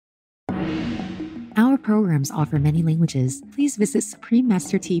Our programs offer many languages. Please visit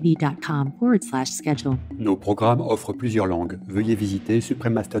suprememastertv.com/schedule. Nos programmes offrent plusieurs langues. Veuillez visiter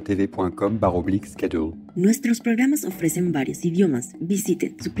suprememastertv.com/schedule. Nuestros programas ofrecen varios idiomas.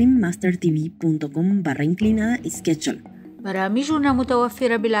 Visite suprememastertv.com/schedule. برامجنا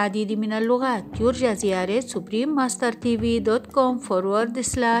متوفرة بالعديد من اللغات. يرجى زيارة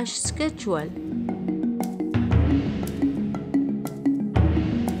suprememastertv.com/schedule.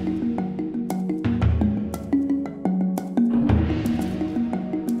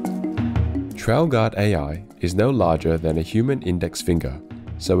 TrailGuard AI is no larger than a human index finger,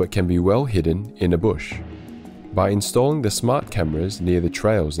 so it can be well hidden in a bush. By installing the smart cameras near the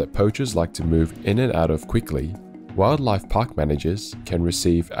trails that poachers like to move in and out of quickly, wildlife park managers can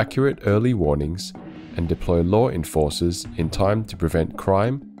receive accurate early warnings and deploy law enforcers in time to prevent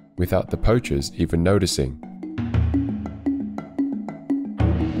crime without the poachers even noticing.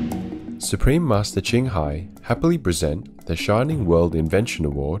 Supreme Master Ching Hai happily present the Shining World Invention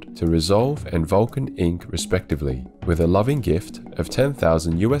Award to Resolve and Vulcan Inc. respectively, with a loving gift of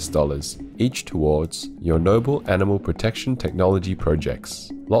 $10,000 each towards your noble animal protection technology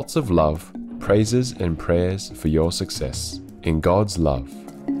projects. Lots of love, praises and prayers for your success. In God's love.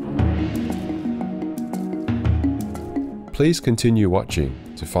 Please continue watching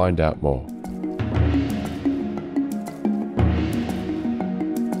to find out more.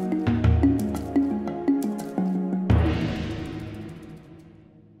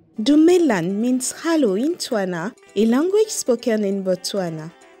 Dumelan means hello in Tswana, a language spoken in Botswana.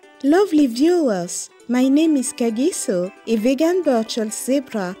 Lovely viewers, my name is Kagiso, a vegan virtual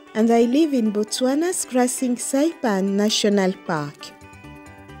zebra, and I live in Botswana's grassing Saipan National Park.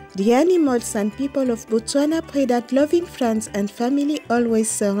 The animals and people of Botswana pray that loving friends and family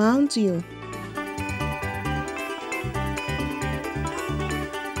always surround you.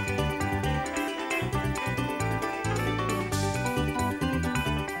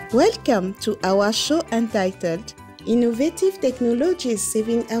 Welcome to our show entitled Innovative Technologies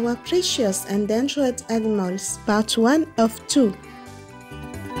Saving Our Precious Endangered Animals, Part 1 of 2.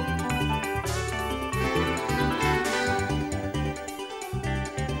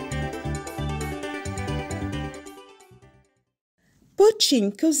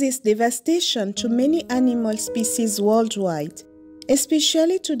 Poaching causes devastation to many animal species worldwide,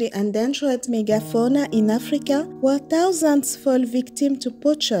 especially to the endangered megafauna in Africa, where thousands fall victim to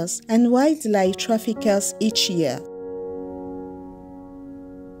poachers and wildlife traffickers each year.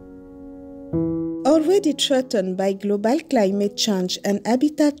 Already threatened by global climate change and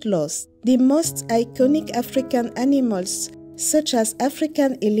habitat loss, the most iconic African animals such as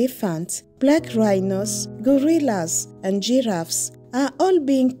African elephants, black rhinos, gorillas, and giraffes are all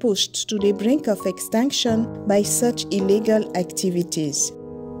being pushed to the brink of extinction by such illegal activities.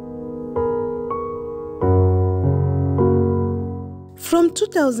 From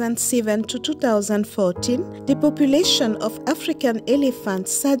 2007 to 2014, the population of African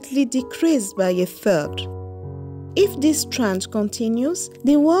elephants sadly decreased by a third. If this trend continues,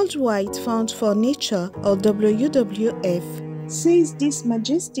 the Worldwide Fund for Nature, or WWF, says these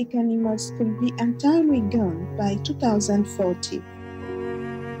majestic animals could be entirely gone by 2040.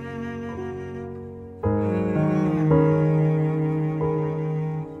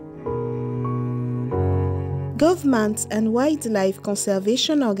 Governments and wildlife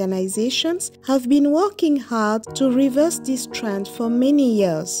conservation organizations have been working hard to reverse this trend for many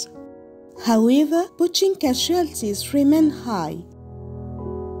years. However, poaching casualties remain high.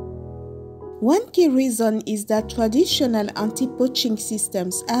 One key reason is that traditional anti-poaching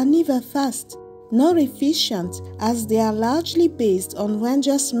systems are neither fast nor efficient, as they are largely based on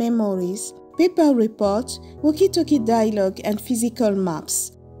rangers' memories, paper reports, walkie-talkie dialogue, and physical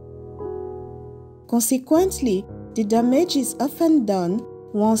maps. Consequently, the damage is often done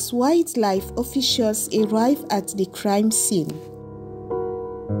once wildlife officials arrive at the crime scene.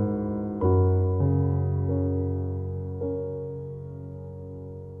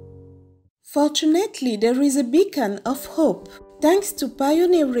 Fortunately, there is a beacon of hope. Thanks to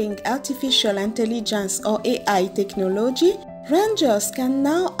pioneering artificial intelligence or AI technology, rangers can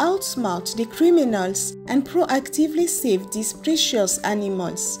now outsmart the criminals and proactively save these precious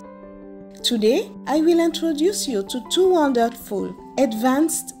animals. Today, I will introduce you to two wonderful,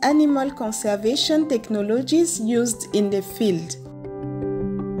 advanced animal conservation technologies used in the field.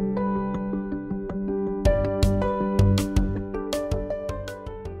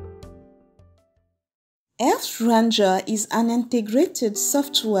 Earth Ranger is an integrated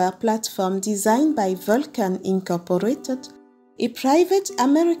software platform designed by Vulcan Incorporated, a private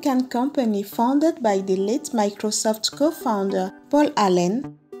American company founded by the late Microsoft co-founder Paul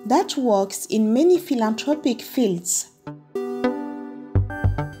Allen that works in many philanthropic fields.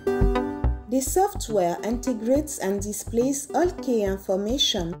 The software integrates and displays all key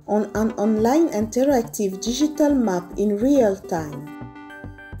information on an online interactive digital map in real time.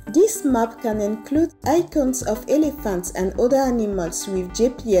 This map can include icons of elephants and other animals with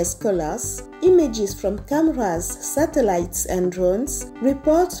GPS collars, images from cameras, satellites and drones,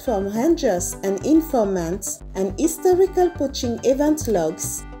 reports from rangers and informants, and historical poaching event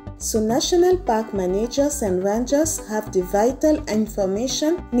logs, so national park managers and rangers have the vital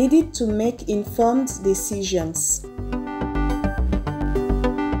information needed to make informed decisions.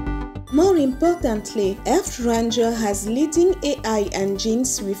 More importantly, Earth Ranger has leading AI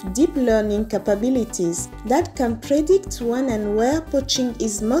engines with deep learning capabilities that can predict when and where poaching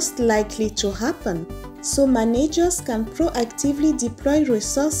is most likely to happen, so managers can proactively deploy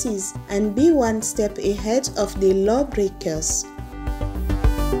resources and be one step ahead of the lawbreakers.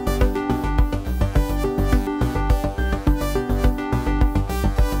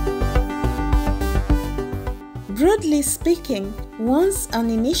 Broadly speaking, once an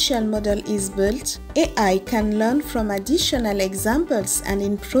initial model is built, AI can learn from additional examples and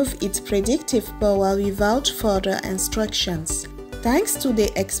improve its predictive power without further instructions. Thanks to the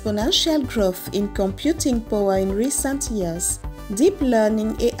exponential growth in computing power in recent years, deep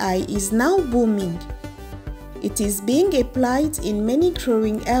learning AI is now booming. It is being applied in many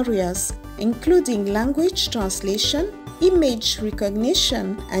growing areas, including language translation, image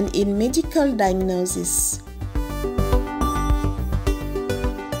recognition, and in medical diagnosis.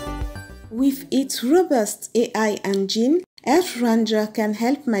 With its robust AI engine, Earth Ranger can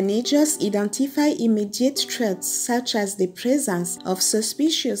help managers identify immediate threats such as the presence of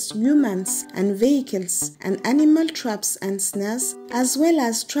suspicious humans and vehicles and animal traps and snares, as well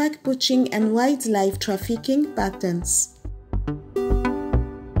as track poaching and wildlife trafficking patterns.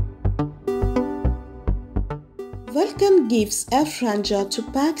 Vulcan gives Earth Ranger to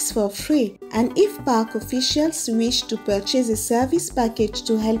parks for free, and if park officials wish to purchase a service package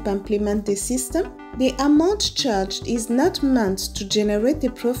to help implement the system, the amount charged is not meant to generate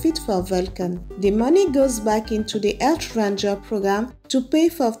a profit for Vulcan. The money goes back into the Earth Ranger program to pay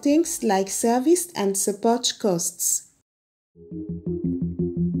for things like service and support costs.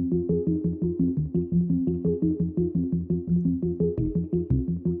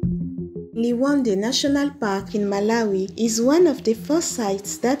 Liwonde National Park in Malawi is one of the 4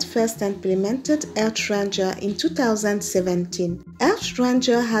 sites that first implemented Earth Ranger in 2017. Earth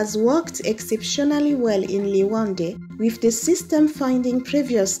Ranger has worked exceptionally well in Liwonde, with the system finding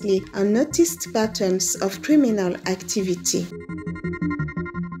previously unnoticed patterns of criminal activity.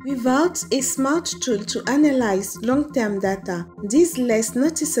 Without a smart tool to analyze long-term data, these less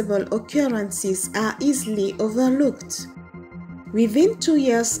noticeable occurrences are easily overlooked. Within 2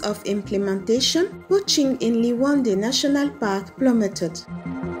 years of implementation, poaching in Liwonde National Park plummeted.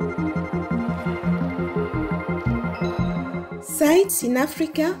 Sites in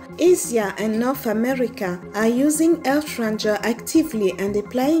Africa, Asia, and North America are using Earth Ranger actively and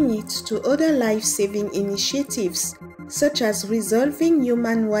applying it to other life-saving initiatives, such as resolving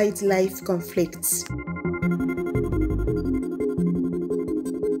human-wildlife conflicts.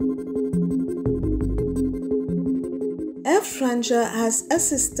 Earth Ranger has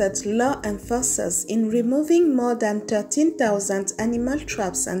assisted law enforcers in removing more than 13,000 animal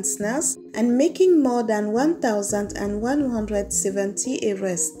traps and snares and making more than 1,170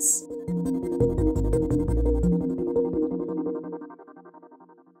 arrests.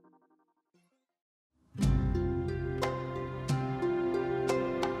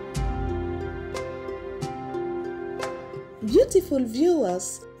 Beautiful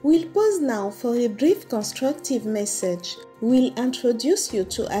viewers, we'll pause now for a brief constructive message. We'll introduce you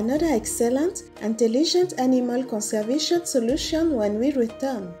to another excellent, intelligent animal conservation solution when we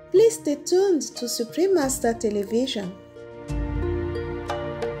return. Please stay tuned to Supreme Master Television.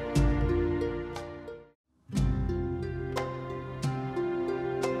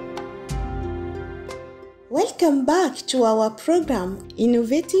 Welcome back to our program,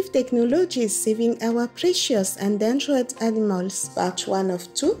 Innovative Technologies Saving Our Precious Endangered Animals, Part 1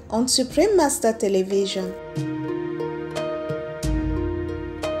 of 2 on Supreme Master Television.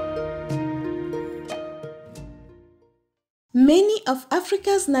 Many of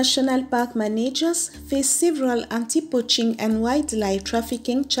Africa's national park managers face several anti-poaching and wildlife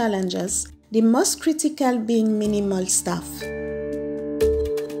trafficking challenges, the most critical being minimal staff.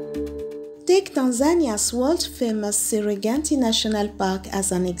 Take Tanzania's world-famous Serengeti National Park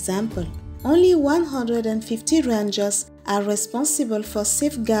as an example. Only 150 rangers are responsible for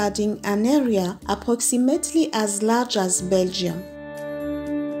safeguarding an area approximately as large as Belgium.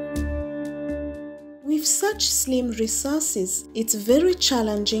 With such slim resources, it's very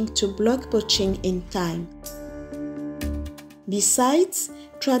challenging to block poaching in time. Besides,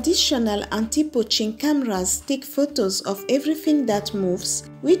 traditional anti-poaching cameras take photos of everything that moves,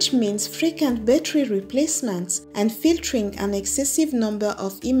 which means frequent battery replacements and filtering an excessive number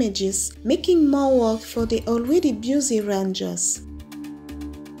of images, making more work for the already busy rangers.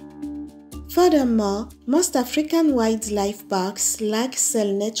 Furthermore, most African wildlife parks lack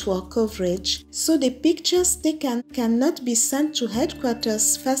cell network coverage, so the pictures taken cannot be sent to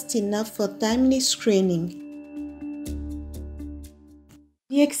headquarters fast enough for timely screening.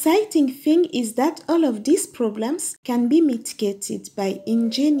 The exciting thing is that all of these problems can be mitigated by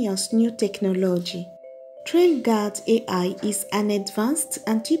ingenious new technology. TrailGuard AI is an advanced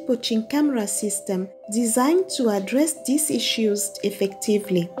anti-poaching camera system designed to address these issues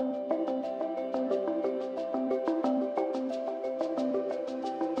effectively.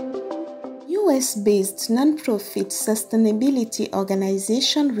 US-based non-profit sustainability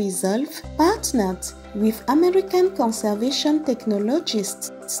organization Resolve partnered with American conservation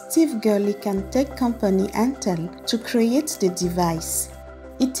technologist Steve Gerlich and tech company Intel to create the device.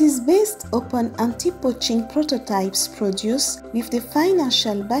 It is based upon anti-poaching prototypes produced with the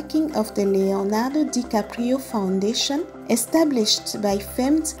financial backing of the Leonardo DiCaprio Foundation, established by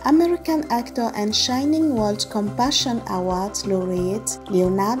famed American actor and Shining World Compassion Award laureate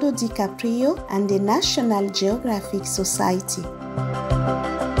Leonardo DiCaprio and the National Geographic Society.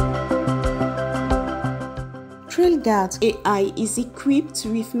 TrailGuard AI is equipped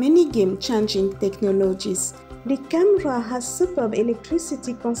with many game-changing technologies. The camera has superb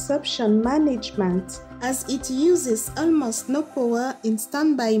electricity consumption management as it uses almost no power in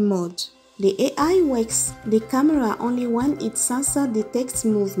standby mode. The AI wakes the camera only when its sensor detects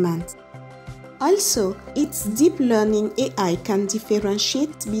movement. Also, its deep learning AI can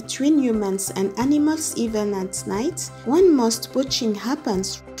differentiate between humans and animals even at night when most poaching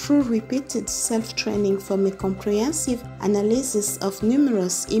happens through repeated self-training from a comprehensive analysis of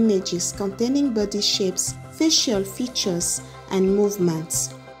numerous images containing body shapes, facial features, and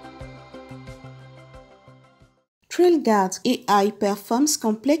movements. TrailGuard AI performs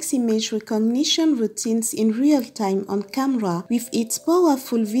complex image recognition routines in real time on camera with its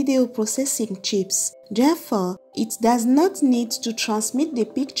powerful video processing chips. Therefore, it does not need to transmit the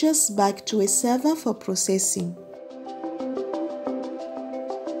pictures back to a server for processing.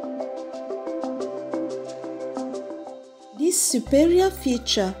 This superior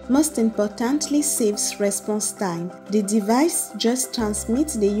feature most importantly saves response time. The device just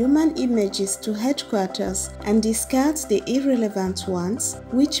transmits the human images to headquarters and discards the irrelevant ones,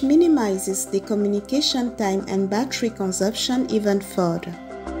 which minimizes the communication time and battery consumption even further.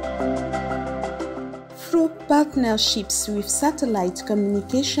 Through partnerships with satellite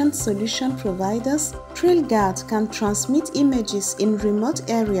communication solution providers, TrailGuard can transmit images in remote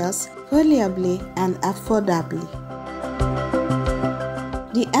areas reliably and affordably.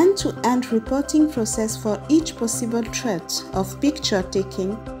 The end-to-end reporting process for each possible threat of picture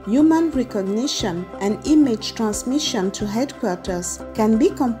taking, human recognition, and image transmission to headquarters can be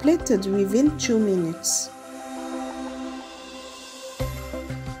completed within 2 minutes.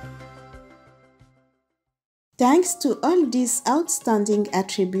 Thanks to all these outstanding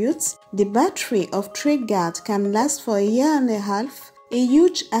attributes, the battery of TrailGuard can last for a year and a half, a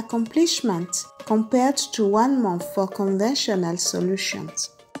huge accomplishment compared to 1 month for conventional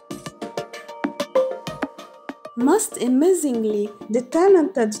solutions. Most amazingly, the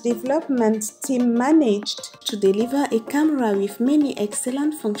talented development team managed to deliver a camera with many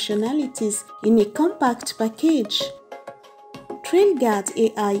excellent functionalities in a compact package. TrailGuard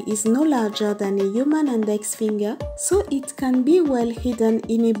AI is no larger than a human index finger, so it can be well hidden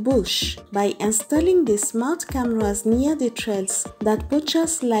in a bush. By installing the smart cameras near the trails that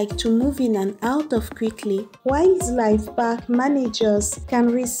poachers like to move in and out of quickly, wildlife park managers can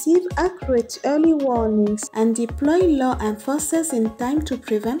receive accurate early warnings and deploy law enforcers in time to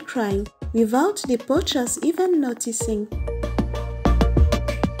prevent crime without the poachers even noticing.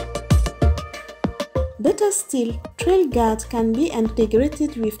 Better still, TrailGuard can be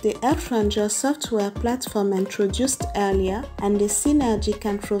integrated with the EarthRanger software platform introduced earlier, and the synergy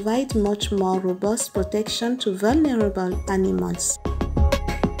can provide much more robust protection to vulnerable animals.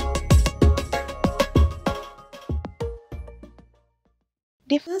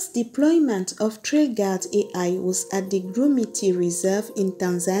 The first deployment of TrailGuard AI was at the Grumiti Reserve in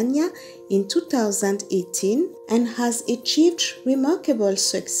Tanzania in 2018 and has achieved remarkable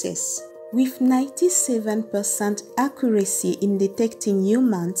success. With 97% accuracy in detecting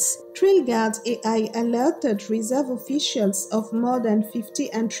humans, TrailGuard AI alerted reserve officials of more than 50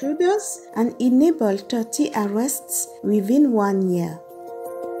 intruders and enabled 30 arrests within 1 year.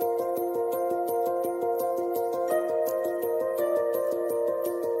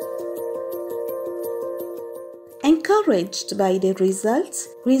 Encouraged by the results,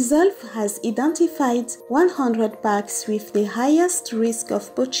 Resolve has identified 100 parks with the highest risk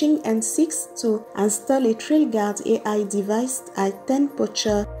of poaching and seeks to install a TrailGuard AI device at 10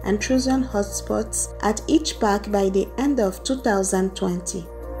 poacher intrusion hotspots at each park by the end of 2020.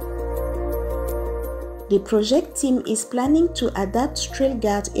 The project team is planning to adapt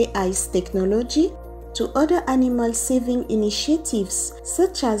TrailGuard AI's technology to other animal-saving initiatives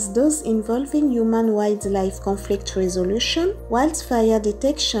such as those involving human-wildlife conflict resolution, wildfire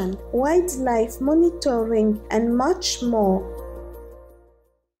detection, wildlife monitoring, and much more.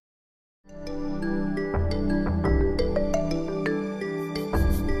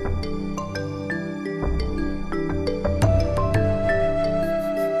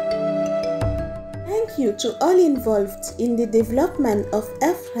 Thank you to all involved in the development of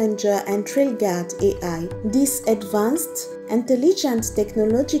Endangered and TrailGuard AI. These advanced, intelligent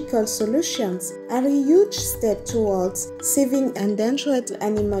technological solutions are a huge step towards saving endangered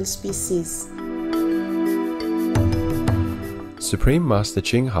animal species. Supreme Master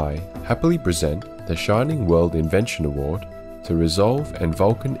Ching Hai happily present the Shining World Invention Award to Resolve and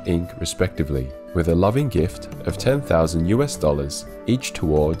Vulcan Inc. respectively, with a loving gift of $10,000 each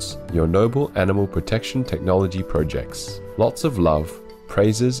towards your noble animal protection technology projects. Lots of love,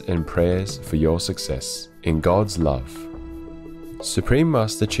 praises and prayers for your success. In God's love. Supreme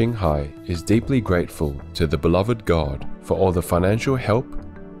Master Ching Hai is deeply grateful to the beloved God for all the financial help,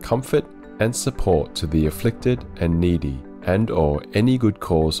 comfort and support to the afflicted and needy and/or any good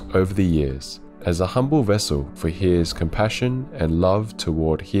cause over the years, as a humble vessel for His compassion and love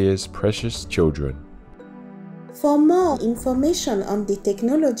toward His precious children. For more information on the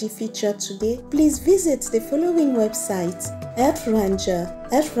technology featured today, please visit the following websites: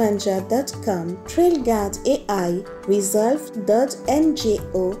 earthranger.com, TrailGuard AI,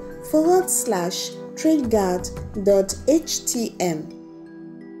 resolve.ngo/trailguard.htm.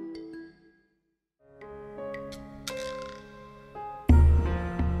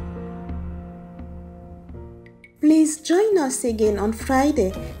 Please join us again on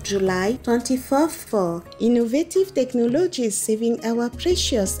Friday, July 24th for Innovative Technologies Saving Our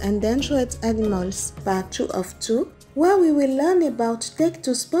Precious Endangered Animals, Part 2 of 2, where we will learn about tech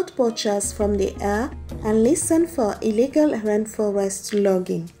to spot poachers from the air and listen for illegal rainforest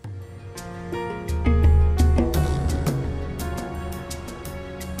logging.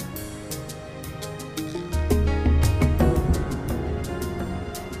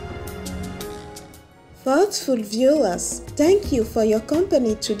 Thoughtful viewers, thank you for your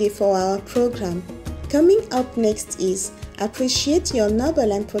company today for our program. Coming up next is Appreciate Your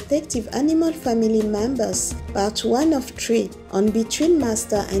Noble and Protective Animal Family Members, Part 1 of 3 on Between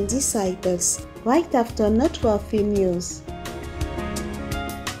Master and Disciples, right after noteworthy news.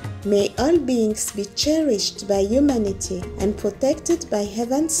 May all beings be cherished by humanity and protected by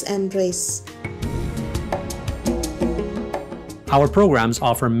heaven's embrace. Our programs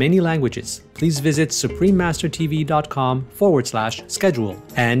offer many languages. Please visit suprememastertv.com/schedule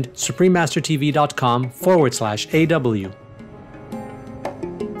and suprememastertv.com/AW.